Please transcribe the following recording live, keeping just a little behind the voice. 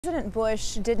President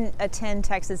Bush didn't attend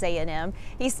Texas A&M.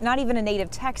 He's not even a native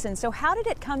Texan. So how did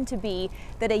it come to be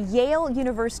that a Yale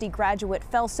University graduate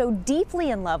fell so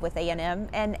deeply in love with A&M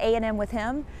and A&M with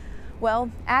him? Well,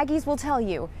 Aggies will tell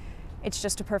you, it's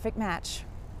just a perfect match.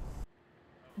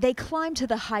 They climbed to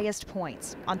the highest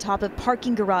points, on top of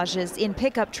parking garages, in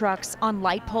pickup trucks, on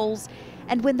light poles,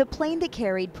 and when the plane that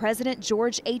carried President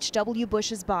George H.W.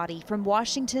 Bush's body from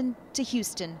Washington to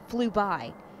Houston flew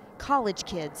by, college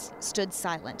kids stood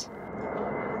silent.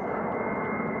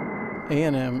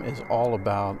 A&M is all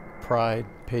about pride,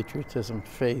 patriotism,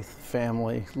 faith,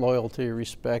 family, loyalty,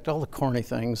 respect, all the corny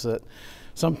things that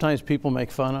sometimes people make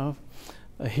fun of.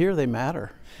 Here they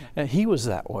matter. And he was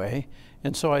that way.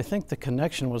 And so I think the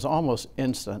connection was almost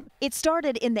instant. It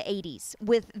started in the 80s,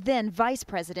 with then Vice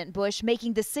President Bush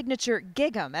making the signature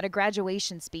 "gig 'em" at a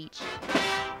graduation speech.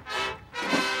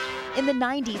 In the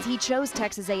 90s, he chose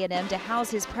Texas A&M to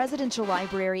house his presidential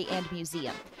library and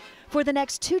museum. For the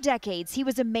next 2 decades, he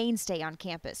was a mainstay on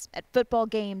campus, at football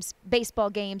games, baseball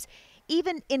games,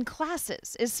 even in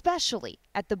classes, especially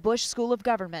at the Bush School of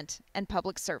Government and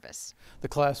Public Service. The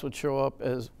class would show up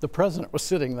as the president was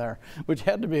sitting there, which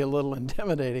had to be a little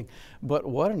intimidating, but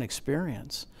what an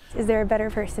experience. Is there a better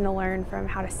person to learn from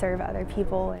how to serve other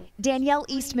people? Danielle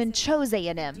Eastman chose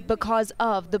A&M because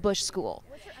of the Bush School.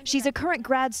 She's a current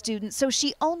grad student, so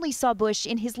she only saw Bush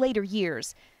in his later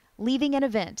years, leaving an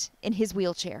event in his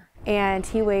wheelchair. And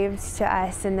he waved to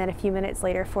us, and then a few minutes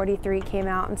later, 43 came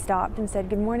out and stopped and said,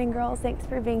 "Good morning, girls, thanks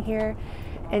for being here."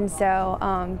 And so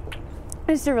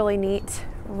it's a really neat,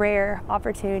 rare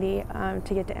opportunity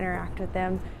to get to interact with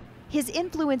them. His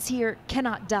influence here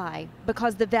cannot die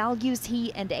because the values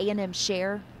he and A&M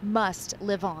share must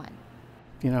live on.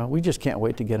 You know, we just can't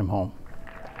wait to get him home.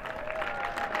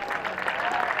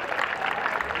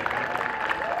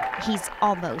 He's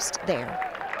almost there.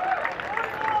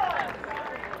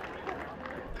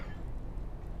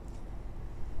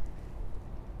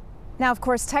 Now, of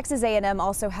course, Texas A&M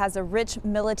also has a rich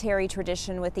military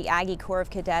tradition with the Aggie Corps of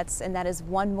Cadets, and that is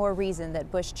one more reason that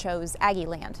Bush chose Aggie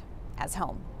Land as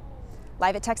home.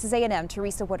 Live at Texas A&M,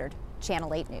 Teresa Woodard,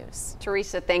 Channel 8 News.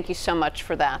 Teresa, thank you so much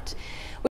for that.